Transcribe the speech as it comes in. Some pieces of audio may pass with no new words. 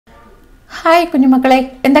Hi കുഞ്ഞുമക്കളെ,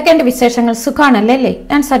 എന്തൊക്കെയുണ്ട് വിശേഷങ്ങൾ? സുഖാണല്ലേ?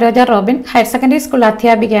 ഞാൻ Saroja Robin, higher secondary school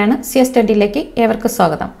അധ്യാപികയാണ്. CS20ലേക്ക് ഏവർക്കും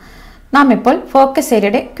സ്വാഗതം. നാം ഇപ്പോൾ ഫോക്കസ്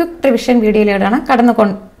ഏരിയയുടെ ക്വിക്ക് റിവിഷൻ വീഡിയോയിലൂടെയാണ്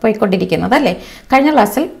പോയിക്കൊണ്ടിരിക്കുന്നത് അല്ലേ. കഴിഞ്ഞ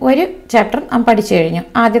ക്ലാസ്സിൽ ഒരു ചാപ്റ്റർ നാം പഠിച്ചു കഴിഞ്ഞു,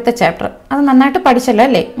 ആദ്യത്തെ ചാപ്റ്റർ. അത് നന്നായിട്ട് പഠിച്ചല്ലോ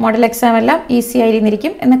അല്ലേ? മോഡൽ എക്സാം എല്ലാം ഈസി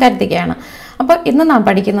ആയിരുന്നിരിക്കും എന്ന് കരുതുകയാണ്. അപ്പോൾ ഇന്ന് നാം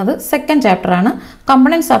പഠിക്കുന്നത് സെക്കൻഡ് ചാപ്റ്ററാണ്,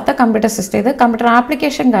 components of the computer system. ഇത് computer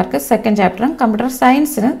ആപ്ലിക്കേഷൻകാർക്ക് second ചാപ്റ്ററും computer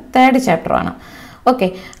സയൻസിന് third ചാപ്റ്ററുമാണ്. Okay,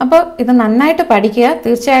 അപ്പോൾ ഇത് നന്നായിട്ട് പഠിക്കുക.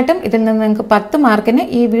 തീർച്ചയായിട്ടും ഇതിൽ നിന്ന് നിങ്ങൾക്ക് 10 മാർക്കിന്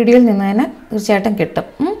ഈ വീഡിയോയിൽ നിന്ന് തന്നെ തീർച്ചയായിട്ടും കിട്ടും.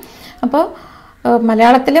 അപ്പോൾ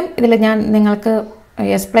മലയാളത്തിലും ഇതിൽ ഞാൻ നിങ്ങൾക്ക്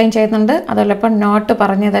എക്സ്പ്ലെയിൻ ചെയ്യുന്നുണ്ട്, അതോടൊപ്പം നോട്ട്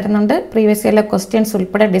പറഞ്ഞു തരുന്നുണ്ട്, പ്രീവിയസ് ഇയറിലെ ക്വസ്റ്റ്യൻസ്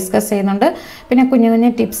ഉൾപ്പെടെ ഡിസ്കസ് ചെയ്യുന്നുണ്ട്. പിന്നെ കുഞ്ഞു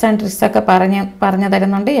കുഞ്ഞു ടിപ്സ് ആൻഡ് ട്രിക്സൊക്കെ പറഞ്ഞു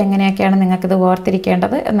തരുന്നുണ്ട്, എങ്ങനെയൊക്കെയാണ് നിങ്ങൾക്കിത്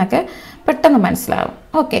ഓർത്തിരിക്കേണ്ടത് എന്നൊക്കെ പെട്ടെന്ന് മനസ്സിലാവും.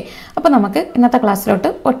 ഓക്കെ, അപ്പോൾ നമുക്ക് ഇന്നത്തെ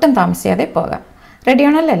ക്ലാസ്സിലോട്ട് ഒട്ടും താമസിയാതെ പോകാം.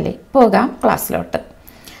 റെഡിയാണല്ലോ? പോകാം ക്ലാസ്സിലോട്ട്.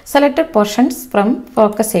 Selected portions from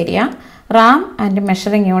focus area: RAM and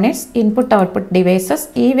measuring units, input-output devices,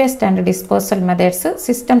 e-waste and disposal methods,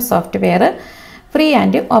 system software, free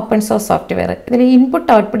and open source software. ഇതിൽ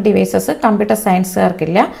ഇൻപുട്ട് ഡിവൈസസ് കമ്പ്യൂട്ടർ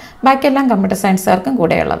സയൻസുകാർക്കില്ല, ബാക്കിയെല്ലാം കമ്പ്യൂട്ടർ സയൻസുകാർക്കും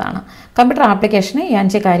കൂടെയുള്ളതാണ്. കമ്പ്യൂട്ടർ ആപ്ലിക്കേഷന് ഈ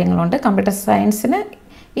 5 കാര്യങ്ങളുണ്ട്, കമ്പ്യൂട്ടർ സയൻസിന്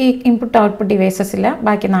ഈ ഇൻപുട്ട് ഡിവൈസസ് ഇല്ല,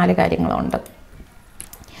 ബാക്കി 4 കാര്യങ്ങളുണ്ട്.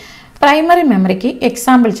 പ്രൈമറി മെമ്മറിക്ക്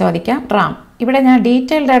എക്സാമ്പിൾ ചോദിക്കാം, റാം. ഇവിടെ ഞാൻ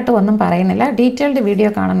ഡീറ്റെയിൽഡ് ആയിട്ട് ഒന്നും പറയുന്നില്ല. ഡീറ്റെയിൽഡ് വീഡിയോ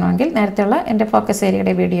കാണണമെങ്കിൽ നേരത്തെയുള്ള എൻ്റെ ഫോക്കസ്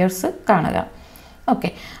ഏരിയയുടെ വീഡിയോസ് കാണുക. ഓക്കെ,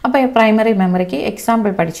 അപ്പോൾ പ്രൈമറി മെമ്മറിക്ക്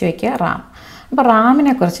എക്സാമ്പിൾ പഠിച്ചു വയ്ക്കുക, റാം. അപ്പോൾ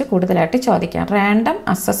റാമിനെ കുറിച്ച് കൂടുതലായിട്ട് ചോദിക്കാം. റാൻഡം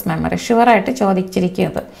അക്സസ് മെമ്മറി ഷുവറായിട്ട്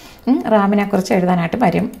ചോദിച്ചിരിക്കുന്നത് റാമിനെ കുറിച്ച് എഴുതാനായിട്ട്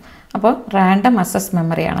വരും. അപ്പോൾ റാൻഡം അക്സസ്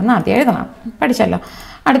മെമ്മറിയാണെന്ന് ആദ്യം എഴുതണം, പഠിച്ചല്ലോ.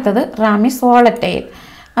 അടുത്തത് റാം ഈസ് വോളറ്റൈൽ.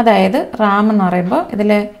 അതായത് റാം എന്ന് പറയുമ്പോൾ ഇതിൽ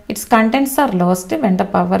it's contents are lost when the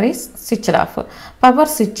power is switched off. Power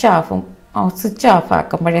switch off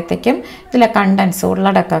ആക്കുമ്പോഴത്തേക്കും ഇതിലെ കണ്ടൻസ്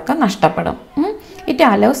ഉള്ളടക്കമൊക്കെ നഷ്ടപ്പെടും. It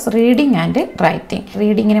allows reading and writing.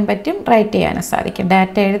 റീഡിങ്ങിനും പറ്റും, റൈറ്റ് ചെയ്യാനും സാധിക്കും.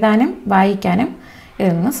 ഡാറ്റ എഴുതാനും വായിക്കാനും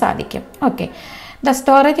ഇതിൽ നിന്ന് സാധിക്കും. Okay, the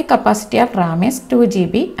storage capacity of Ram is 2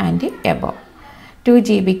 GB and above. 2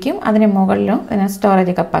 GBക്കും അതിന് മുകളിലും ഇതിന്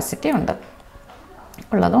സ്റ്റോറേജ് കപ്പാസിറ്റി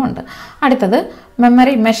ഉള്ളതുമുണ്ട്. അടുത്തത്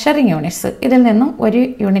മെമ്മറി മെഷറിംഗ് യൂണിറ്റ്സ്. ഇതിൽ നിന്നും ഒരു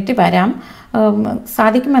യൂണിറ്റ് വരാം,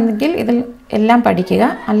 സാധിക്കുമെങ്കിൽ ഇതിൽ എല്ലാം പഠിക്കുക.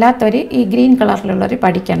 അല്ലാത്തവർ ഈ ഗ്രീൻ കളറിലുള്ളവർ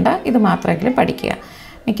പഠിക്കേണ്ട, ഇത് മാത്രമെങ്കിലും പഠിക്കുക.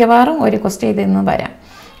 മിക്കവാറും ഒരു ക്വസ്റ്റ്യൻ ഇതിൽ നിന്ന് വരാം.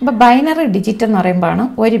 ഇപ്പോൾ ബൈനറി ഡിജിറ്റ് എന്ന് പറയുമ്പോഴാണ്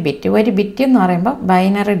ഒരു ബിറ്റ് എന്ന് പറയുമ്പോൾ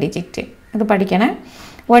ബൈനറി ഡിജിറ്റ്. ഇത് പഠിക്കണേ.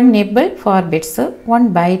 1 nibble 4 bits, 1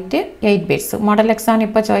 byte 8 bits. Model എക്സാമിന്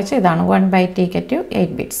ഇപ്പോൾ ചോദിച്ചാൽ ഇതാണ്, 1 byte =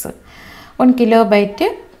 8 bits. 1 kilobyte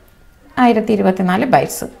 1024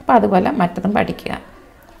 bytes. അപ്പോൾ അതുപോലെ മറ്റതും പഠിക്കുക.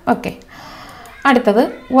 ഓക്കെ, അടുത്തത്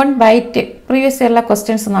 1 byte. പ്രീവിയസ് ഇയറിലെ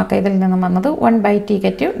ക്വസ്റ്റ്യൻസ് നോക്കുക. ഇതിൽ നിന്നും വന്നത് 1 byte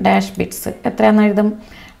 = ഡാഷ് ബിറ്റ്സ്. എത്രയാണെന്ന് എഴുതും?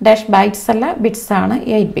 ഡാഷ് ബൈറ്റ്സ് അല്ല, ബിറ്റ്സ് ആണ്,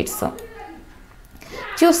 8 bits.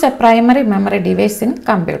 Choose A primary memory device in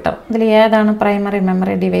computer. ഇതിൽ ഏതാണ് പ്രൈമറി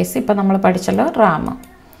മെമ്മറി ഡിവൈസ്? ഇപ്പോൾ നമ്മൾ പഠിച്ചല്ലോ, Ram.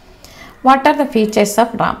 What are the features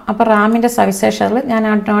of Ram? അപ്പോൾ റാമിൻ്റെ സവിശേഷതകൾ ഞാൻ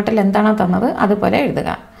ആ നോട്ടിൽ എന്താണോ തന്നത് അതുപോലെ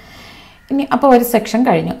എഴുതുക. ഇനി അപ്പോൾ ഒരു സെക്ഷൻ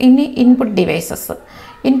കഴിഞ്ഞു. ഇനി ഇൻപുട്ട്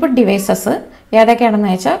ഡിവൈസസ് ഏതൊക്കെയാണെന്ന്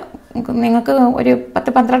വെച്ചാൽ നിങ്ങൾക്ക് ഒരു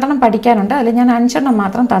 10-12 പഠിക്കാനുണ്ട്. അതിൽ ഞാൻ 5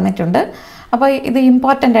 മാത്രം തന്നിട്ടുണ്ട്. അപ്പോൾ ഇത്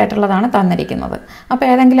ഇമ്പോർട്ടൻ്റ് ആയിട്ടുള്ളതാണ് തന്നിരിക്കുന്നത്. അപ്പോൾ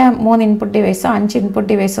ഏതെങ്കിലും 3 ഇൻപുട്ട് ഡിവൈസോ 5 ഇൻപുട്ട്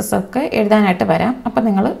ഡിവൈസസോ ഒക്കെ എഴുതാനായിട്ട് വരാം. അപ്പോൾ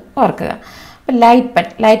നിങ്ങൾ ഓർക്കുക. അപ്പോൾ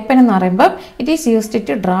ലൈറ്റ് പെൻ എന്ന് പറയുമ്പോൾ it is used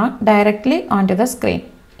to ഡ്രാ directly on to the screen.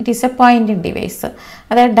 It is A Poynting device.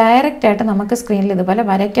 അതായത് ഡയറക്റ്റായിട്ട് നമുക്ക് സ്ക്രീനിൽ ഇതുപോലെ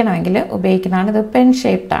വരയ്ക്കണമെങ്കിൽ ഉപയോഗിക്കുന്നതാണ്. ഇത് പെൻ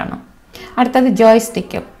ഷേപ്ഡ് ആണ്. അടുത്തത്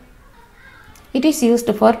ജോയ്സ്റ്റിക്കും. It is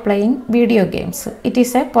used for playing video games. It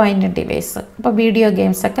is A Poynting device. അപ്പോൾ വീഡിയോ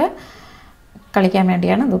ഗെയിംസൊക്കെ കളിക്കാൻ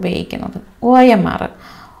വേണ്ടിയാണ് ഇത് ഉപയോഗിക്കുന്നത്. OMR,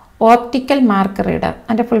 optical mark reader.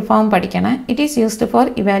 അതിൻ്റെ ഫുൾ ഫോം പഠിക്കണം. It is used for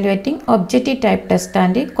evaluating objective type test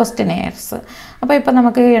and ക്വസ്റ്റ്യനെയർസ്. അപ്പോൾ ഇപ്പോൾ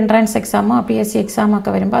നമുക്ക് എൻട്രൻസ് എക്സാമോ PSC എക്സാമോ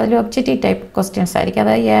ഒക്കെ വരുമ്പോൾ അതിൽ ഒബ്ജക്റ്റീവ് ടൈപ്പ് ക്വസ്റ്റ്യൻസ് ആയിരിക്കും.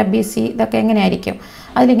 അതായത് ABC ഇതൊക്കെ എങ്ങനെയായിരിക്കും,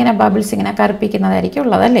 അതിലിങ്ങനെ ബബിൾസ് ഇങ്ങനെ കറുപ്പിക്കുന്നതായിരിക്കും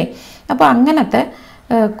ഉള്ളതല്ലേ. അപ്പോൾ അങ്ങനത്തെ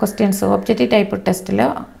ക്വസ്റ്റ്യൻസ് ഒബ്ജക്റ്റീവ് ടൈപ്പ് ടെസ്റ്റിലോ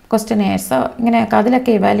ക്വസ്റ്റ്യനെയർസോ ഇങ്ങനെയൊക്കെ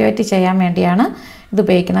അതിലൊക്കെ ഇവാലുവേറ്റ് ചെയ്യാൻ വേണ്ടിയാണ് ഇത്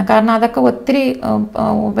ഉപയോഗിക്കുന്നത്. കാരണം അതൊക്കെ ഒത്തിരി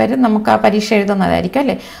വരും, നമുക്ക് ആ പരീക്ഷ എഴുതുന്നതായിരിക്കും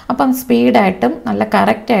അല്ലേ. അപ്പം സ്പീഡായിട്ടും നല്ല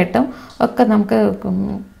കറക്റ്റായിട്ടും ഒക്കെ നമുക്ക്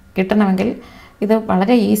കിട്ടണമെങ്കിൽ ഇത്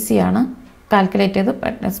വളരെ ഈസിയാണ്. കാൽക്കുലേറ്റ്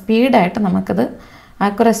ചെയ്ത് സ്പീഡായിട്ട് നമുക്കിത്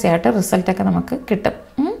ആക്യുറസി ആയിട്ട് റിസൾട്ടൊക്കെ നമുക്ക് കിട്ടും.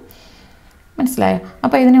 മനസ്സിലായോ?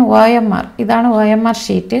 അപ്പോൾ ഇതിന് OMR, ഇതാണ് OMR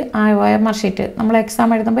ഷീറ്റ്. ആ OMR ഷീറ്റ് നമ്മൾ എക്സാം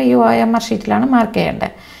എഴുതുമ്പോൾ ഈ OMR ഷീറ്റിലാണ് മാർക്ക്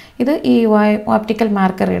ചെയ്യേണ്ടത്. ഇത് ഈ ഓപ്റ്റിക്കൽ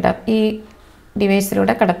മാർക്ക് റീഡർ ഈ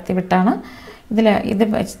ഡിവൈസിലൂടെ കടത്തിവിട്ടാണ് ഇത്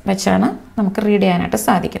വെച്ചാണ് നമുക്ക് റീഡ് ചെയ്യാനായിട്ട്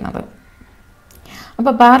സാധിക്കുന്നത്.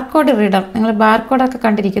 അപ്പോൾ ബാർകോഡ് റീഡർ, നിങ്ങൾ ബാർകോഡൊക്കെ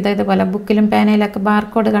കണ്ടിരിക്കുന്നത് ഇതുപോലെ ബുക്കിലും പേനയിലൊക്കെ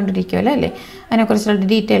ബാർകോഡ് കണ്ടിരിക്കുമല്ലോ അല്ലേ? അതിനെക്കുറിച്ചുള്ള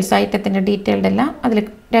ഡീറ്റെയിൽസ്, ഐറ്റത്തിൻ്റെ ഡീറ്റെയിൽഡ് എല്ലാം അതിൽ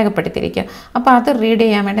രേഖപ്പെടുത്തിയിരിക്കുക. അപ്പോൾ അത് റീഡ്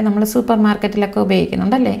ചെയ്യാൻ വേണ്ടി നമ്മൾ സൂപ്പർ മാർക്കറ്റിലൊക്കെ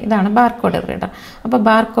ഉപയോഗിക്കുന്നുണ്ടല്ലേ? ഇതാണ് ബാർകോഡ് റീഡർ. അപ്പോൾ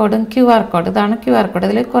ബാർകോഡും QR കോഡ്, ഇതാണ് QR കോഡ്.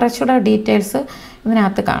 ഇതിൽ കുറച്ചുകൂടെ ഡീറ്റെയിൽസ്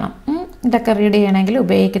ഇതിനകത്ത് കാണാം. ഇതൊക്കെ റീഡ് ചെയ്യണമെങ്കിൽ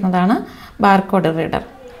ഉപയോഗിക്കുന്നതാണ് barcode reader.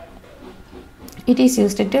 It is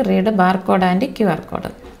used to read barcode and QR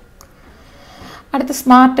code. അടുത്ത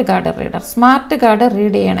smart card reader. Smart card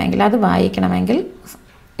read ചെയ്യണമെങ്കിൽ, അത് വായിക്കണമെങ്കിൽ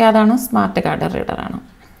ഏതാണ്? Smart card റീഡറാണ്.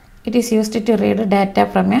 It is used to read data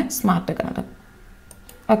from A smart card.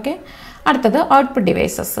 Okay. അടുത്തത് output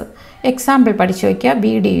devices. Example പഠിച്ചു വയ്ക്കുക.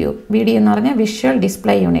 BDU എന്ന് പറഞ്ഞാൽ visual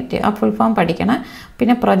display unit, ആ ഫുൾ ഫോം പഠിക്കണം.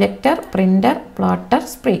 പിന്നെ projector, printer, plotter,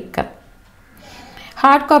 speaker.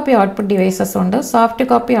 Hard copy output devices ഉണ്ട്, സോഫ്റ്റ്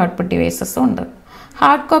കോപ്പി ഔട്ട്പുട്ട് ഡിവൈസസും ഉണ്ട്.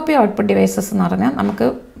 ഹാർഡ് കോപ്പി ഔട്ട്പുട്ട് ഡിവൈസസ് എന്ന് പറഞ്ഞാൽ നമുക്ക്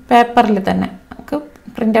പേപ്പറിൽ തന്നെ നമുക്ക്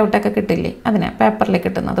പ്രിൻ്റ് ഔട്ടൊക്കെ കിട്ടില്ലേ, അതിനെ പേപ്പറിൽ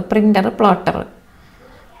കിട്ടുന്നത്. പ്രിൻ്റർ, പ്ലോട്ടർ,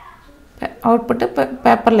 ഔട്ട്പുട്ട്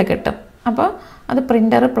പേപ്പറിൽ കിട്ടും. അപ്പോൾ അത്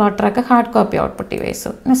printer, പ്ലോട്ടറൊക്കെ hard copy output device.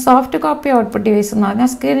 പിന്നെ സോഫ്റ്റ് കോപ്പി ഔട്ട്പുട്ട് ഡിവൈസ് എന്ന് പറഞ്ഞാൽ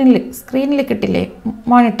സ്ക്രീനിൽ കിട്ടില്ലേ,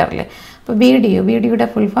 മോണിറ്ററിൽ. അപ്പോൾ BDUയുടെ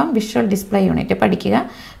full form visual display unit പഠിക്കുക.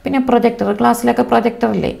 പിന്നെ പ്രൊജക്ടർ, ക്ലാസ്സിലൊക്കെ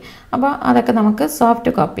പ്രൊജക്ടറില്ലേ, അപ്പോൾ അതൊക്കെ നമുക്ക്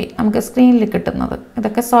സോഫ്റ്റ് കോപ്പി, നമുക്ക് സ്ക്രീനിൽ കിട്ടുന്നത്.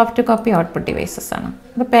 ഇതൊക്കെ സോഫ്റ്റ് കോപ്പി ഔട്ട്പുട്ട് ഡിവൈസസ് ആണ്.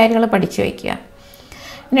 അപ്പോൾ പേരുകൾ പഠിച്ചു വയ്ക്കുക.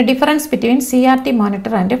 പിന്നെ difference between CRT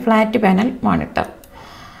monitor and flat panel monitor.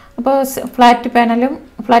 അപ്പോൾ ഫ്ലാറ്റ്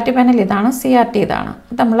പാനൽ ഇതാണ്, CRT ഇതാണ്.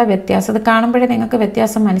 തമ്മിലുള്ള വ്യത്യാസം ഇത് കാണുമ്പോഴേ നിങ്ങൾക്ക്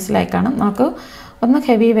വ്യത്യാസം മനസ്സിലായി കാണും. നമുക്ക് ഒന്ന്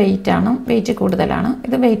ഹെവി വെയിറ്റ് ആണ്, വെയിറ്റ് കൂടുതലാണ്.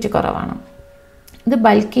 ഇത് വെയിറ്റ് കുറവാണ്. ഇത്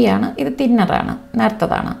ബൾക്കിയാണ്, ഇത് തിന്നറാണ്,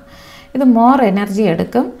 നേർത്തതാണ്. ഇത് മോർ എനർജി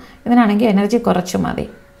എടുക്കും, ഇതിനാണെങ്കിൽ എനർജി കുറച്ച് മതി.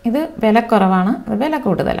 ഇത് വില കുറവാണ്, ഇത് വില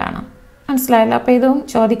കൂടുതലാണ്. മനസ്സിലായല്ലോ? അപ്പോൾ ഇതും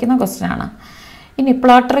ചോദിക്കുന്ന ക്വസ്റ്റ്യനാണ്. ഇനി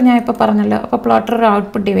പ്ലോട്ടർ ഞാൻ ഇപ്പോൾ പറഞ്ഞല്ലോ. അപ്പോൾ പ്ലോട്ടർ ഒരു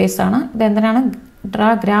output ഡിവൈസാണ്. ഇതെന്തിനാണ്? ഡ്രാ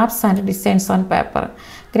graphs and designs on paper.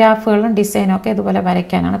 ഗ്രാഫുകളും ഡിസൈനും ഒക്കെ ഇതുപോലെ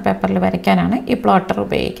വരയ്ക്കാനാണ്, പേപ്പറിൽ വരയ്ക്കാനാണ് ഈ പ്ലോട്ടർ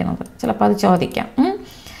ഉപയോഗിക്കുന്നത്. ചിലപ്പോൾ അത് ചോദിക്കാം.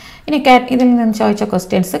 ഇനി ഇതിൽ നിന്ന് ചോദിച്ച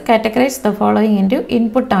questions: categorise the following into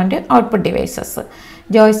input and output devices.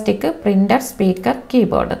 Joystick, printer, speaker,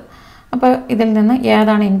 keyboard. അപ്പോൾ ഇതിൽ നിന്ന്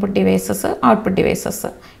ഏതാണ് input devices, output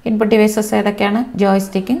devices? Input devices ഏതൊക്കെയാണ്?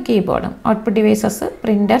 ജോയ്സ്റ്റിക്കും കീബോർഡും. ഔട്ട്പുട്ട് ഡിവൈസസ്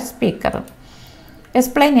പ്രിൻ്റർ, സ്പീക്കറും.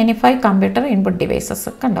 Explain any 5 computer input devices.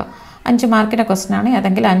 കണ്ടോ, 5 മാർക്കിൻ്റെ ക്വസ്റ്റ്യൻ ആണ്.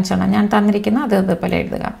 ഏതെങ്കിലും 5 എണ്ണം ഞാൻ തന്നിരിക്കുന്ന അത് ഇതുപോലെ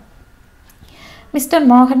എഴുതുക. Mr.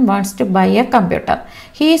 Mohan wants to buy a computer.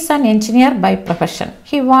 He is an engineer by profession.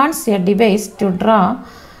 He wants a device to draw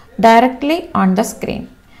directly on the screen.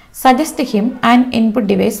 Suggest him an input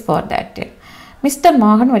device for that. Mister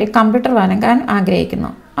Mohan ഒരു computer വാങ്ങാൻ ആഗ്രഹിക്കുന്നു.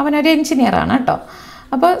 അവനൊരു എഞ്ചിനീയറാണ് കേട്ടോ.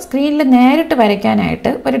 അപ്പോൾ സ്ക്രീനിൽ നേരിട്ട്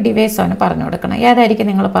വരയ്ക്കാനായിട്ട് ഒരു ഡിവൈസ് അവന് പറഞ്ഞു കൊടുക്കണം. ഏതായിരിക്കും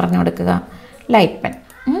നിങ്ങൾ പറഞ്ഞു കൊടുക്കുക? Light pen.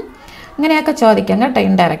 ഇങ്ങനെയൊക്കെ ചോദിക്കാം കേട്ടോ,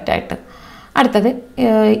 ഇൻഡയറക്റ്റ് ആയിട്ട്. അടുത്തത്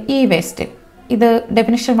വേസ്റ്റ്. ഇത്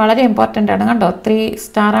ഡെഫിനിഷൻ വളരെ ഇമ്പോർട്ടൻ്റ് ആണ്. കണ്ടോ, 3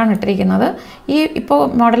 സ്റ്റാറാണ് ഇട്ടിരിക്കുന്നത്. ഇപ്പോൾ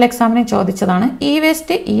മോഡൽ എക്സാമിന് ചോദിച്ചതാണ്.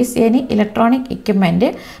 Waste is any electronic equipment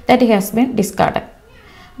that has been discarded.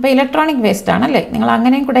 അപ്പോൾ ഇലക്ട്രോണിക് വേസ്റ്റ് ആണല്ലേ, നിങ്ങൾ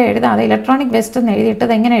അങ്ങനെയും കൂടെ എഴുതാം. അത് ഇലക്ട്രോണിക് വേസ്റ്റ് എന്ന്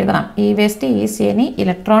എഴുതിയിട്ടത് എങ്ങനെ എഴുതണം? Waste is any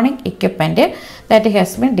electronic equipment that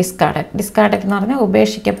has been discarded. Discarded എന്ന് പറഞ്ഞാൽ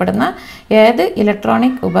ഉപേക്ഷിക്കപ്പെടുന്ന ഏത്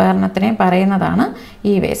ഇലക്ട്രോണിക് ഉപകരണത്തിനെയും പറയുന്നതാണ്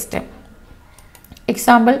waste.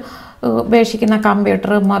 Example: ഉപേക്ഷിക്കുന്ന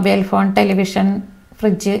computer, mobile phone, television,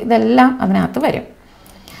 fridge, ഇതെല്ലാം അതിനകത്ത് വരും.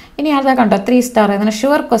 ഇനി അതാ കണ്ടോ, 3 സ്റ്റാർ. ഇതിന്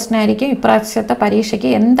ഷുവർ ക്വസ്റ്റ്യൻ ആയിരിക്കും. ഇപ്രാവശ്യത്തെ പരീക്ഷയ്ക്ക്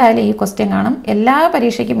എന്തായാലും ഈ ക്വസ്റ്റ്യൻ കാണും. എല്ലാ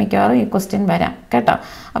പരീക്ഷയ്ക്കും മിക്കവാറും ഈ ക്വസ്റ്റ്യൻ വരാം കേട്ടോ.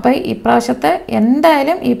 അപ്പോൾ ഇപ്രാവശ്യത്തെ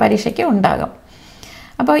എന്തായാലും ഈ പരീക്ഷയ്ക്ക് ഉണ്ടാകും.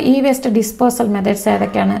 അപ്പോൾ വേസ്റ്റ് ഡിസ്പോസൽ മെത്തേഡ്സ്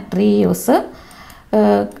ഏതൊക്കെയാണ്? റീയൂസ്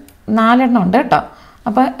 4 എണ്ണം ഉണ്ട് കേട്ടോ.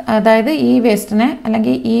 അപ്പോൾ അതായത് വേസ്റ്റിനെ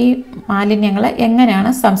അല്ലെങ്കിൽ മാലിന്യങ്ങളെ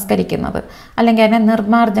എങ്ങനെയാണ് സംസ്കരിക്കുന്നത് അല്ലെങ്കിൽ അതിനെ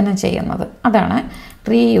നിർമ്മാർജ്ജനം ചെയ്യുന്നത്, അതാണ്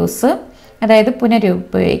റീയൂസ്. അതായത്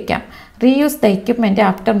പുനരുപയോഗിക്കാം. Reuse the equipment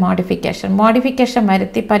after modification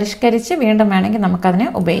വരുത്തി പരിഷ്കരിച്ച് വീണ്ടും വേണമെങ്കിൽ നമുക്കതിനെ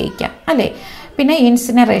ഉപയോഗിക്കാം അല്ലേ. പിന്നെ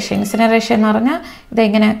ഇൻസിനറേഷൻ എന്ന് പറഞ്ഞാൽ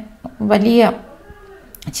ഇതെങ്ങനെ വലിയ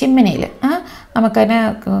ചിമ്മിനിയിൽ നമുക്കതിനെ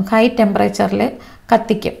ഹൈ ടെമ്പറേച്ചറിൽ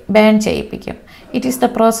കത്തിക്കും, ബേൺ ചെയ്യിപ്പിക്കും. It is the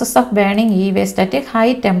process of burning waste at high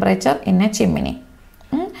temperature in A Chimmini.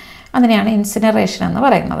 അതിനെയാണ് ഇൻസിനറേഷൻ എന്ന്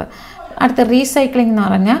പറയുന്നത്. അടുത്ത റീസൈക്ലിംഗ് എന്ന്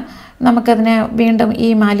പറഞ്ഞാൽ നമുക്കതിനെ വീണ്ടും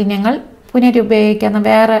മാലിന്യങ്ങൾ പുനരുപയോഗിക്കുന്ന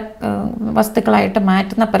വേറെ വസ്തുക്കളായിട്ട്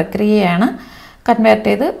മാറ്റുന്ന പ്രക്രിയയാണ് കൺവേർട്ട്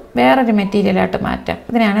ചെയ്ത് വേറൊരു മെറ്റീരിയലായിട്ട് മാറ്റാം.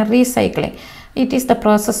 ഇതിനാണ് recycling. It is the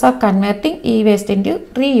process of converting waste in to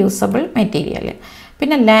reusable material.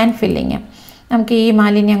 പിന്നെ ലാൻഡ് ഫില്ലിങ്. നമുക്ക്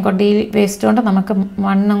മാലിന്യം കൊണ്ട് വേസ്റ്റ് കൊണ്ട് നമുക്ക്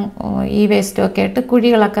മണ്ണും വേസ്റ്റും ഒക്കെ ഇട്ട്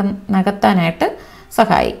കുഴികളൊക്കെ നികത്താനായിട്ട്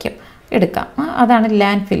സഹായിക്കും, എടുക്കാം. അതാണ്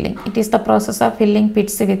land filling. It is the process of filling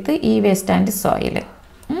Pitt's with waste and soil.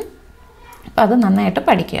 അപ്പോൾ അത് നന്നായിട്ട്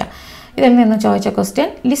പഠിക്കുക. ഇതിൽ നിന്ന് ചോദിച്ച question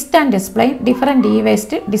list and explain different E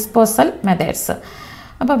waste disposal methods.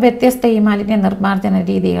 അപ്പോൾ വ്യത്യസ്ത ഈ മാലിന്യ നിർമ്മാർജ്ജന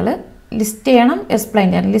രീതികൾ ലിസ്റ്റ് ചെയ്യണം, എക്സ്പ്ലെയിൻ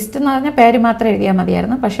ചെയ്യണം. ലിസ്റ്റ് എന്ന് പറഞ്ഞാൽ പേര് മാത്രം എഴുതിയാൽ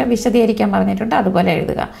മതിയായിരുന്നു, പക്ഷേ വിശദീകരിക്കാൻ പറഞ്ഞിട്ടുണ്ട്, അതുപോലെ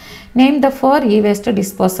എഴുതുക. Name the 4 E waste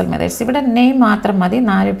disposal methods. ഇവിടെ നെയിം മാത്രം മതി,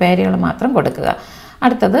 4 പേരുകൾ മാത്രം കൊടുക്കുക.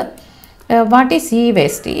 അടുത്തത് what is E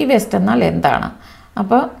waste. E waste എന്നാൽ എന്താണ്?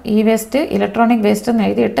 അപ്പോൾ ഇ വേസ്റ്റ് ഇലക്ട്രോണിക് വേസ്റ്റ് എന്ന്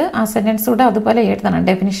എഴുതിയിട്ട് ആ സെൻറ്റൻസ് കൂടെ അതുപോലെ എഴുതണം,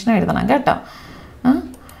 ഡെഫിനിഷനും എഴുതണം കേട്ടോ.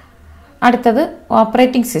 അടുത്തത്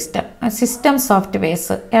ഓപ്പറേറ്റിംഗ് സിസ്റ്റം. സിസ്റ്റം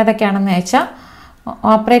സോഫ്റ്റ്വെയർസ് ഏതൊക്കെയാണെന്ന് വെച്ചാൽ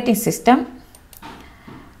ഓപ്പറേറ്റിംഗ് സിസ്റ്റം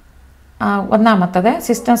ഒന്നാമത്തത്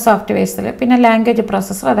സിസ്റ്റം സോഫ്റ്റ്വെയർസിൽ, പിന്നെ ലാംഗ്വേജ്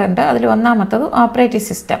പ്രോസസ്സർ അതുണ്ട്. അതിൽ ഒന്നാമത്തത് ഓപ്പറേറ്റിംഗ്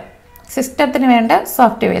സിസ്റ്റം. സിസ്റ്റത്തിന് വേണ്ട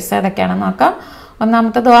സോഫ്റ്റ്വെയർസ് ഏതൊക്കെയാണെന്ന് നോക്കാം.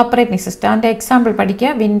 ഒന്നാമത്തത് ഓപ്പറേറ്റിംഗ് സിസ്റ്റം. അതിൻ്റെ എക്സാമ്പിൾ പഠിക്കുക.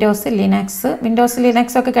 വിൻഡോസ്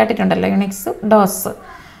ലിനക്സ് ഒക്കെ കേട്ടിട്ടുണ്ടല്ലോ, യുണിക്സ്, ഡോസ്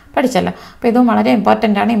പഠിച്ചല്ലോ. അപ്പോൾ ഇതും വളരെ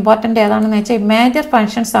ഇമ്പോർട്ടൻ്റ് ആണ്. ഇമ്പോർട്ടൻ്റ് ഏതാണെന്ന് വെച്ചാൽ major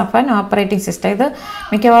functions of an operating system. ഇത്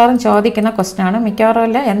മിക്കവാറും ചോദിക്കുന്ന ക്വസ്റ്റ്യൻ ആണ്. മിക്കവാറും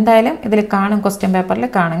അല്ല, എന്തായാലും ഇതിൽ കാണും, ക്വസ്റ്റ്യൻ പേപ്പറിൽ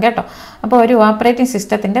കാണും കേട്ടോ. അപ്പോൾ ഒരു ഓപ്പറേറ്റിംഗ്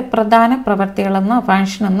സിസ്റ്റത്തിൻ്റെ പ്രധാന പ്രവൃത്തികളെന്നോ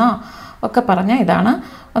ഫങ്ഷനെന്നോ ഒക്കെ പറഞ്ഞാൽ ഇതാണ്.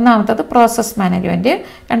 ഒന്നാമത്തത് പ്രോസസ് മാനേജ്മെൻറ്റ്,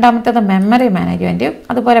 രണ്ടാമത്തത് മെമ്മറി മാനേജ്മെൻറ്റ്,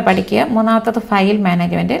 അതുപോലെ പഠിക്കുക. മൂന്നാമത്തത് ഫയൽ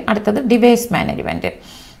മാനേജ്മെൻറ്റ്, അടുത്തത് ഡിവൈസ് മാനേജ്മെൻറ്റ്.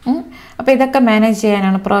 അപ്പോൾ ഇതൊക്കെ മാനേജ്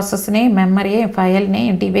ചെയ്യാനാണ് പ്രോസസ്സിനെയും മെമ്മറിയെയും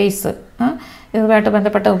ഫയലിനെയും ഡിവൈസ് ഇതുമായിട്ട്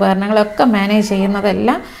ബന്ധപ്പെട്ട ഉപകരണങ്ങളൊക്കെ മാനേജ്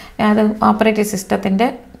ചെയ്യുന്നതെല്ലാം അത് ഓപ്പറേറ്റിംഗ് സിസ്റ്റത്തിൻ്റെ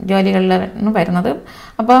ജോലികളിലാണ് വരുന്നത്.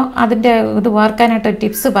 അപ്പോൾ അതിൻ്റെ ഇത് ഓർക്കാനായിട്ട്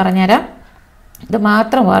ടിപ്സ് പറഞ്ഞുതരാം. ഇത്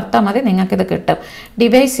മാത്രം ഓർത്താൽ മതി, നിങ്ങൾക്കിത് കിട്ടും.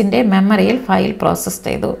 ഡിവൈസിൻ്റെ മെമ്മറിയിൽ ഫയൽ പ്രോസസ്സ്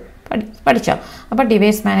ചെയ്തു പഠിച്ചോ. അപ്പോൾ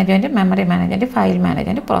device management, memory management, file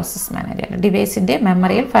management, process management. ഡിവൈസിൻ്റെ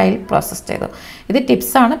മെമ്മറിയിൽ ഫയൽ പ്രോസസ്സ് ചെയ്തു. ഇത്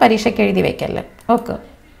ടിപ്സാണ്, പരീക്ഷയ്ക്ക് എഴുതി വയ്ക്കല്ലേ.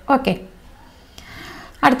 ഓക്കെ.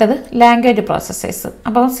 അടുത്തത് ലാംഗ്വേജ് പ്രോസസ്സേഴ്സ്.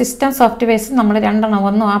 അപ്പോൾ സിസ്റ്റം സോഫ്റ്റ്വെയർസ് നമ്മൾ രണ്ടെണ്ണം,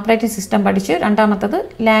 ഒന്ന് ഓപ്പറേറ്റിംഗ് സിസ്റ്റം പഠിച്ചു, രണ്ടാമത്തത്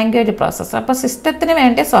ലാംഗ്വേജ് പ്രോസസ്സർ. അപ്പോൾ സിസ്റ്റത്തിന്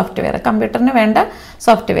വേണ്ട സോഫ്റ്റ്വെയർ, കമ്പ്യൂട്ടറിന് വേണ്ട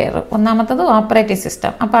സോഫ്റ്റ്വെയർ. ഒന്നാമത്തത് ഓപ്പറേറ്റിംഗ്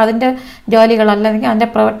സിസ്റ്റം. അപ്പോൾ അതിൻ്റെ ജോലികളല്ലെങ്കിൽ അതിൻ്റെ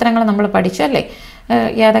പ്രവർത്തനങ്ങൾ നമ്മൾ പഠിച്ചു അല്ലേ.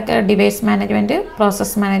 ഏതൊക്കെ? Device management,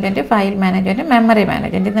 process management, file management, memory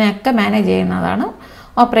management. ഇതിനൊക്കെ മാനേജ് ചെയ്യുന്നതാണ്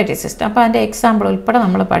ഓപ്പറേറ്റിംഗ് സിസ്റ്റം. അപ്പോൾ അതിൻ്റെ എക്സാമ്പിൾ ഉൾപ്പെടെ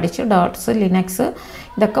നമ്മൾ പഠിച്ചു. ഡോട്ട്സ്, ലിനക്സ്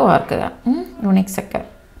ഇതൊക്കെ ഓർക്കുക, യുണിക്സ് ഒക്കെ,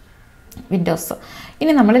 വിൻഡോസ്.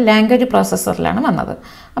 ഇനി നമ്മൾ ലാംഗ്വേജ് പ്രോസസ്സറിലാണ് വന്നത്.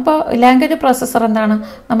 അപ്പോൾ ലാംഗ്വേജ് പ്രോസസ്സർ എന്താണ്?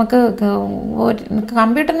 നമുക്ക്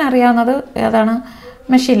കമ്പ്യൂട്ടറിന് അറിയാവുന്നത് ഏതാണ്?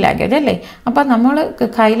 മെഷീൻ ലാംഗ്വേജ് അല്ലേ. അപ്പോൾ നമ്മൾ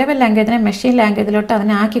ഹൈ ലെവൽ ലാംഗ്വേജിനെ മെഷീൻ ലാംഗ്വേജിലോട്ട്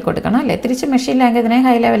അതിനെ ആക്കി കൊടുക്കണം അല്ലേ. തിരിച്ച് മെഷീൻ ലാംഗ്വേജിനെ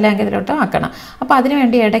ഹൈ ലെവൽ ലാംഗ്വേജിലോട്ട് ആക്കണം. അപ്പോൾ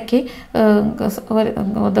അതിനുവേണ്ടി ഇടയ്ക്ക്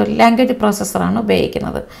ലാംഗ്വേജ് പ്രോസസ്സറാണ്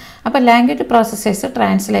ഉപയോഗിക്കുന്നത്. അപ്പോൾ language processors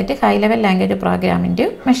translate high level language programme into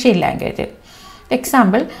machine language.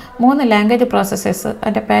 Example 3 language processors.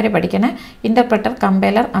 അതിൻ്റെ പേര് പഠിക്കണേ. Interpreter,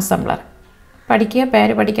 compiler, assembler. പഠിക്കുക,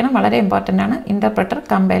 പേര് പഠിക്കണം, വളരെ ഇമ്പോർട്ടൻ്റ് ആണ്. Interpreter,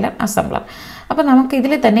 compiler, assembler. അപ്പോൾ നമുക്ക്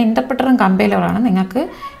ഇതിൽ തന്നെ ഇൻ്റർപ്രറ്ററും കമ്പൈലറാണ് നിങ്ങൾക്ക്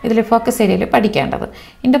ഇതിൽ ഫോക്കസ് ഏരിയയിൽ പഠിക്കേണ്ടത്.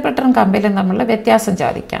 ഇൻ്റർപ്രറ്ററും കമ്പൈലറും തമ്മിലുള്ള വ്യത്യാസം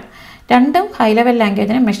ചോദിക്കാം. രണ്ടും ഹൈ ലെവൽ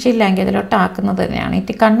ലാംഗ്വേജിനെ മെഷീൻ ലാംഗ്വേജിലോട്ട് ആക്കുന്നത് തന്നെയാണ്.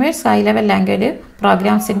 It converse high level language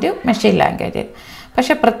programmes into machine language.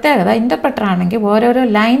 പക്ഷേ പ്രത്യേകത, ഇൻ്റർപ്രറ്റർ ആണെങ്കിൽ ഓരോരോ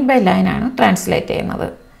ലൈൻ ബൈ ലൈനാണ് ട്രാൻസ്ലേറ്റ് ചെയ്യുന്നത്.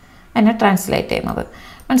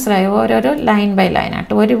 മനസ്സിലായോ? ഓരോരോ ലൈൻ ബൈ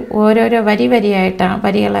ലൈനായിട്ട് ഓരോരോ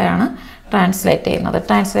വരികളെയാണ് ട്രാൻസ്ലേറ്റ് ചെയ്യുന്നത്.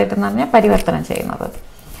 ട്രാൻസ്ലേറ്റ് എന്ന് പറഞ്ഞാൽ പരിവർത്തനം ചെയ്യുന്നത്.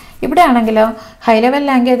 ഇവിടെ ആണെങ്കിലോ ഹൈ ലെവൽ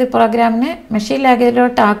ലാംഗ്വേജ് പ്രോഗ്രാമിനെ മെഷീൻ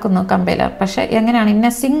ലാംഗ്വേജിലോട്ട് ആക്കുന്നു കമ്പൈലർ. പക്ഷേ എങ്ങനെയാണ്? ഇന്ന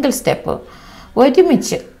സിംഗിൾ സ്റ്റെപ്പ്,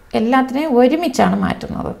 ഒരുമിച്ച് എല്ലാത്തിനെയും ഒരുമിച്ചാണ്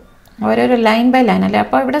മാറ്റുന്നത്. ഓരോരോ ലൈൻ ബൈ ലൈൻ അല്ലേ.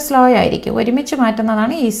 അപ്പോൾ ഇവിടെ സ്ലോ ആയിരിക്കും. ഒരുമിച്ച്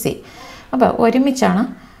മാറ്റുന്നതാണ് ഈസി. അപ്പോൾ ഒരുമിച്ചാണ്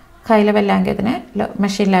ഹൈ ലെവൽ ലാംഗ്വേജിനെ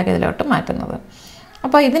മെഷീൻ ലാംഗ്വേജിലോട്ട് മാറ്റുന്നത്.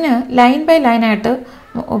 അപ്പോൾ ഇതിന് ലൈൻ ബൈ ലൈനായിട്ട്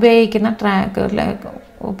ഉപയോഗിക്കുന്ന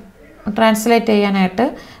ട്രാൻസ്ലേറ്റ് ചെയ്യാനായിട്ട്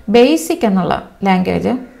ബേസിക് എന്നുള്ള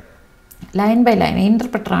ലാംഗ്വേജ് ലൈൻ ബൈ ലൈൻ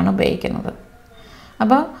ഇൻ്റർപ്രറ്ററാണ് ഉപയോഗിക്കുന്നത്.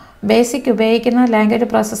 അപ്പോൾ ബേസിക് ഉപയോഗിക്കുന്ന ലാംഗ്വേജ്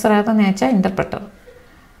പ്രോസസ്സർ ഏതെന്ന് വെച്ചാൽ ഇൻ്റർപ്രറ്റർ.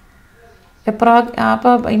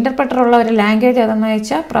 അപ്പോൾ ഇൻ്റർപ്രറ്ററുള്ള ഒരു ലാംഗ്വേജ് ഏതെന്ന്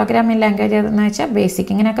വെച്ചാൽ പ്രോഗ്രാമിംഗ് ലാംഗ്വേജ് ഏതെന്ന് വെച്ചാൽ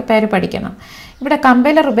ബേസിക്. ഇങ്ങനെയൊക്കെ പേര് പഠിക്കണം. ഇവിടെ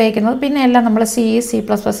കമ്പൈലർ ഉപയോഗിക്കുന്നത് പിന്നെ എല്ലാം നമ്മൾ C++,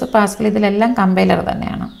 പാസ്കൽ ഇതിലെല്ലാം കമ്പൈലർ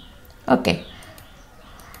തന്നെയാണ്. ഓക്കെ.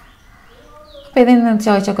 അപ്പോൾ ഇതിൽ നിന്ന്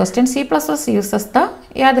ചോദിച്ച ക്വസ്റ്റ്യൻ C++ യൂസസ് ദ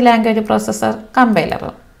ഏത് language processor? Compiler.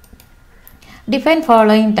 Define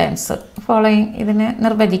following times. Following ഇതിനെ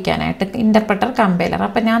നിർവചിക്കാനായിട്ട് ഇൻ്റർപ്രറ്റർ, കമ്പൈലർ.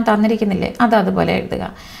 അപ്പോൾ ഞാൻ തന്നിരിക്കുന്നില്ലേ, അതുപോലെ എഴുതുക.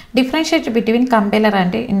 Differentiate between compiler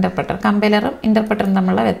and interpreter. കമ്പൈലറും ഇൻ്റർപ്രറ്ററും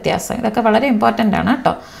തമ്മിലുള്ള വ്യത്യാസം. ഇതൊക്കെ വളരെ ഇമ്പോർട്ടൻ്റ് ആണ്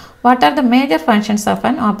കേട്ടോ. What are the major functions of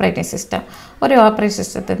an operating system? ഒരു ഓപ്പറേറ്റിംഗ്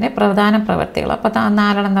സിസ്റ്റത്തിൻ്റെ പ്രധാന പ്രവൃത്തികൾ. അപ്പോൾ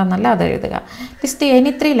 4 തന്നല്ല, അത് എഴുതുക. List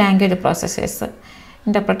any 3 language processors.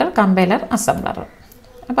 Interpreter, compiler, assembler.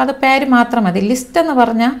 അപ്പോൾ അത് പേര് മാത്രം മതി. ലിസ്റ്റ് എന്ന്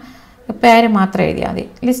പറഞ്ഞാൽ പേര് മാത്രം എഴുതിയാൽ മതി.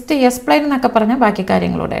 ലിസ്റ്റ് എക്സ്പ്ലെയിൻ എന്നൊക്കെ പറഞ്ഞാൽ ബാക്കി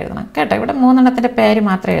കാര്യങ്ങളൂടെ എഴുതണം കേട്ടോ. ഇവിടെ 3 പേര്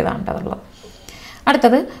മാത്രമേ എഴുതാണ്ടതുള്ളൂ.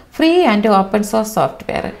 അടുത്തത് free and open source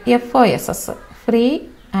software, FOSS. Free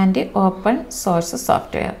and open source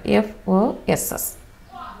software FOSS.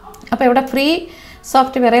 അപ്പോൾ ഇവിടെ ഫ്രീ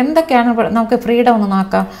സോഫ്റ്റ്വെയർ എന്തൊക്കെയാണ് നമുക്ക് ഫ്രീഡം ഒന്ന്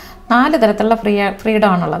നോക്കാം. 4 തരത്തിലുള്ള ഫ്രീഡം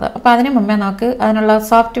ആണുള്ളത്. അപ്പോൾ അതിന് മുമ്പേ നമുക്ക് അതിനുള്ള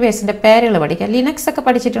സോഫ്റ്റ്വെയർസിൻ്റെ പേരുകൾ പഠിക്കാം. ലിനക്സ് ഒക്കെ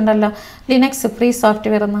പഠിച്ചിട്ടുണ്ടല്ലോ, ലിനക്സ് ഫ്രീ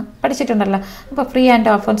സോഫ്റ്റ്വെയർ എന്ന് പഠിച്ചിട്ടുണ്ടല്ലോ. അപ്പോൾ free and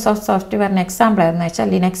open source സോഫ്റ്റ്വെയറിന് example ആയിരുന്നു വെച്ചാൽ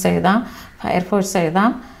ലിനക്സ് എഴുതാം, ഫയർഫോഴ്സ്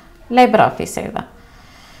എഴുതാം, ലൈബ്ര ഓഫീസ് എഴുതാം.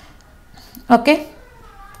 ഓക്കെ,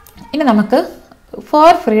 ഇനി നമുക്ക്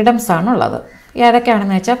 4 ഫ്രീഡംസ് ആണുള്ളത്.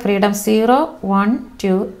 ഏതൊക്കെയാണെന്ന് വെച്ചാൽ ഫ്രീഡം 0, 1,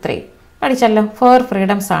 2, 3 പഠിച്ചല്ലോ. 4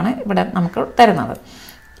 ഫ്രീഡംസ് ആണ് ഇവിടെ നമുക്ക് തരുന്നത്.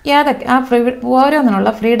 ഏതൊക്കെ ഓരോന്നിനുള്ള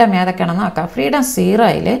ഫ്രീഡം ഏതൊക്കെയാണെന്ന് നോക്കാം. Freedom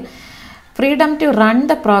 0യിൽ freedom to run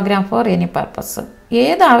the programme for any purpose.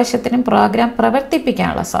 ഏത് ആവശ്യത്തിനും പ്രോഗ്രാം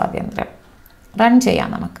പ്രവർത്തിപ്പിക്കാനുള്ള സ്വാതന്ത്ര്യം, റൺ ചെയ്യാം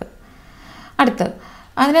നമുക്ക്. അടുത്ത്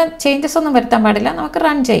അതിന് ചേഞ്ചസ് ഒന്നും വരുത്താൻ പാടില്ല, നമുക്ക്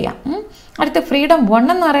റൺ ചെയ്യാം. അടുത്ത് ഫ്രീഡം 1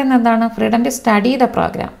 എന്ന് പറയുന്നത് എന്താണ്? Freedom to study the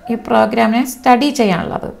programme. ഈ പ്രോഗ്രാമിനെ സ്റ്റഡി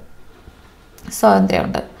ചെയ്യാനുള്ളത്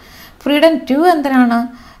സ്വാതന്ത്ര്യമുണ്ട്. ഫ്രീഡം 2 എന്തിനാണ്?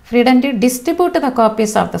 Freedom to distribute the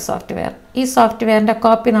copies of the software. ഈ സോഫ്റ്റ്വെയറിൻ്റെ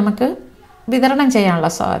കോപ്പി നമുക്ക് വിതരണം ചെയ്യാനുള്ള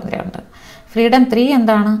സ്വാതന്ത്ര്യമുണ്ട്. ഫ്രീഡം 3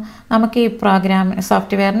 എന്താണ്? നമുക്ക് ഈ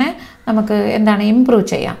സോഫ്റ്റ്വെയറിനെ നമുക്ക് എന്താണ് ഇമ്പ്രൂവ്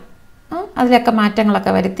ചെയ്യാം, അതിലൊക്കെ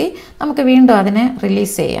മാറ്റങ്ങളൊക്കെ വരുത്തി നമുക്ക് വീണ്ടും അതിനെ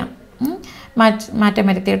റിലീസ് ചെയ്യാം. മാറ്റം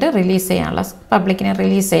വരുത്തിയിട്ട് റിലീസ് ചെയ്യാനുള്ള, പബ്ലിക്കിനെ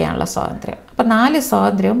റിലീസ് ചെയ്യാനുള്ള സ്വാതന്ത്ര്യം. അപ്പോൾ 4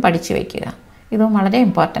 സ്വാതന്ത്ര്യവും പഠിച്ചു വയ്ക്കുക. ഇതും വളരെ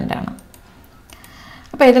ഇമ്പോർട്ടൻ്റ് ആണ്.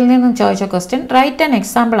 അപ്പോൾ ഇതിൽ നിന്നും ചോദിച്ച question, right an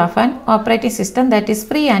example of an operating system that is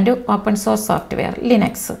free and open source software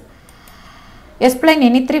Linux. Explain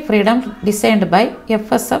any 3 freedom designed by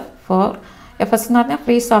FSF four FS എന്ന് പറഞ്ഞാൽ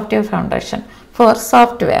free software foundation four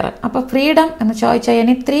software. അപ്പോൾ ഫ്രീഡം എന്ന് ചോദിച്ചാൽ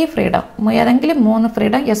ഇനി 3 ഫ്രീഡം, ഏതെങ്കിലും 3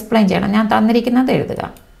 freedom explain ചെയ്യണം. ഞാൻ തന്നിരിക്കുന്നത് എഴുതുക.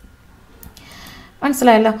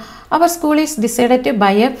 മനസ്സിലായല്ലോ. അവർ school is decided to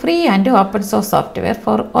by A free and open source software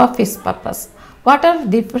for office purpose. What are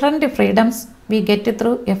different freedoms we get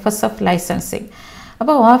through FSF licensing.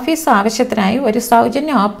 അപ്പോൾ ഓഫീസ് ആവശ്യത്തിനായി ഒരു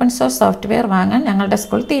സൗജന്യ ഓപ്പൺ സോഴ്സ് സോഫ്റ്റ്വെയർ വാങ്ങാൻ ഞങ്ങളുടെ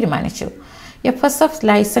സ്കൂൾ തീരുമാനിച്ചു. FSF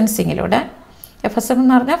ലൈസൻസിങ്ങിലൂടെ, FSF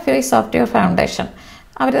എന്ന് പറഞ്ഞാൽ ഫ്രീ സോഫ്റ്റ്വെയർ ഫൗണ്ടേഷൻ,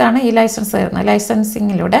 അവരാണ് ഈ ലൈസൻസ് തരുന്നത്.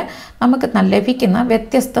 ലൈസൻസിങ്ങിലൂടെ നമുക്ക് ലഭിക്കുന്ന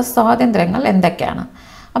വ്യത്യസ്ത സ്വാതന്ത്ര്യങ്ങൾ എന്തൊക്കെയാണ്?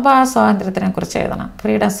 അപ്പോൾ ആ സ്വാതന്ത്ര്യത്തിനെ കുറിച്ച് എഴുതണം.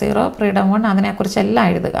 ഫ്രീഡം 0, ഫ്രീഡം 1 അതിനെക്കുറിച്ചെല്ലാം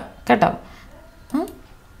എഴുതുക കേട്ടോ.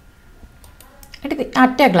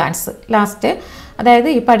 അറ്റ് എ ഗ്ലാൻസ് ലാസ്റ്റ്, അതായത്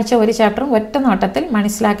ഈ പഠിച്ച ഒരു ചാപ്റ്ററും ഒറ്റ നോട്ടത്തിൽ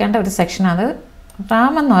മനസ്സിലാക്കേണ്ട ഒരു സെക്ഷനാണ്.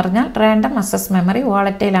 റാം എന്ന് പറഞ്ഞാൽ random assess memory,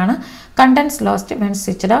 വോളറ്റൈലാണ്, contents lost when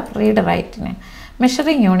switched off, read റൈറ്റിന്.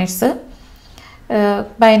 Measuring units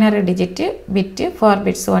binary digit, bit, 4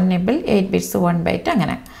 bits 1 nibble, 8 bits 1 byte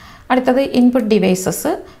അങ്ങനെ. അടുത്തത് input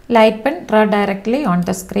devices, light pen, draw directly on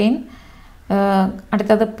the screen.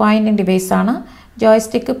 അടുത്തത് Poynting ഡിവൈസാണ്.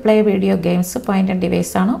 Joystick, play video games Poynting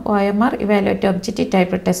ഡിവൈസാണ്. OMR evaluate object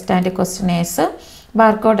type test and questionnaires.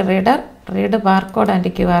 Barcode reader, read barcode and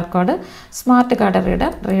QR code. Smart card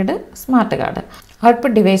reader, read smart card.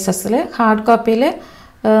 Output ഡിവൈസസിൽ hard കോപ്പിയിൽ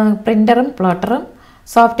പ്രിൻ്ററും പ്ലോട്ടറും,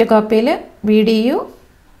 soft കോപ്പിയിൽ VDU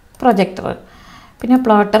projector. പിന്നെ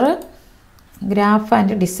plotter graph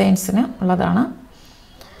and ഡിസൈൻസിന് ഉള്ളതാണ്.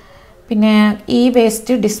 പിന്നെ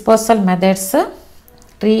waste disposal methods,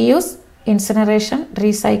 reuse, incineration,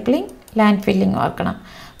 recycling, land filling ഓർക്കണം.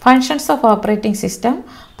 Functions of operating system,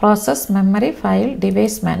 process, memory, file,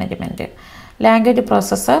 device management. Language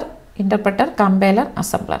processor, interpreter, compiler,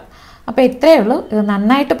 assembler. അപ്പോൾ ഇത്രയേ ഉള്ളൂ. ഇത്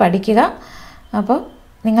നന്നായിട്ട് പഠിക്കുക. അപ്പോൾ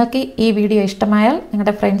നിങ്ങൾക്ക് ഈ വീഡിയോ ഇഷ്ടമായാൽ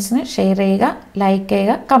നിങ്ങളുടെ ഫ്രണ്ട്സിന് ഷെയർ ചെയ്യുക, ലൈക്ക്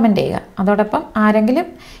ചെയ്യുക, കമൻറ്റ് ചെയ്യുക. അതോടൊപ്പം ആരെങ്കിലും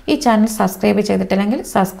ഈ ചാനൽ സബ്സ്ക്രൈബ് ചെയ്തിട്ടില്ലെങ്കിൽ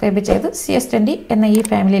സബ്സ്ക്രൈബ് ചെയ്ത് CS20 എന്ന ഈ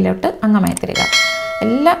ഫാമിലിയിലോട്ട് അംഗമായി തരിക.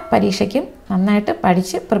 എല്ലാ പരീക്ഷയ്ക്കും നന്നായിട്ട്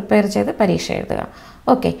പഠിച്ച് പ്രിപ്പയർ ചെയ്ത് പരീക്ഷ എഴുതുക.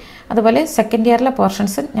 ഓക്കെ, അതുപോലെ സെക്കൻഡ് ഇയറിലെ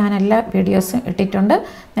പോർഷൻസ് ഞാൻ എല്ലാ വീഡിയോസും ഇട്ടിട്ടുണ്ട്.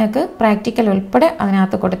 നിങ്ങൾക്ക് പ്രാക്ടിക്കൽ ഉൾപ്പെടെ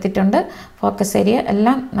അതിനകത്ത് കൊടുത്തിട്ടുണ്ട്. ഫോക്കസ് ഏരിയ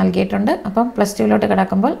എല്ലാം നൽകിയിട്ടുണ്ട്. അപ്പം +2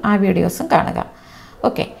 കിടക്കുമ്പോൾ ആ വീഡിയോസും കാണുക.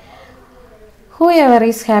 Okay, whoever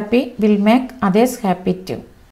is happy will make others happy too.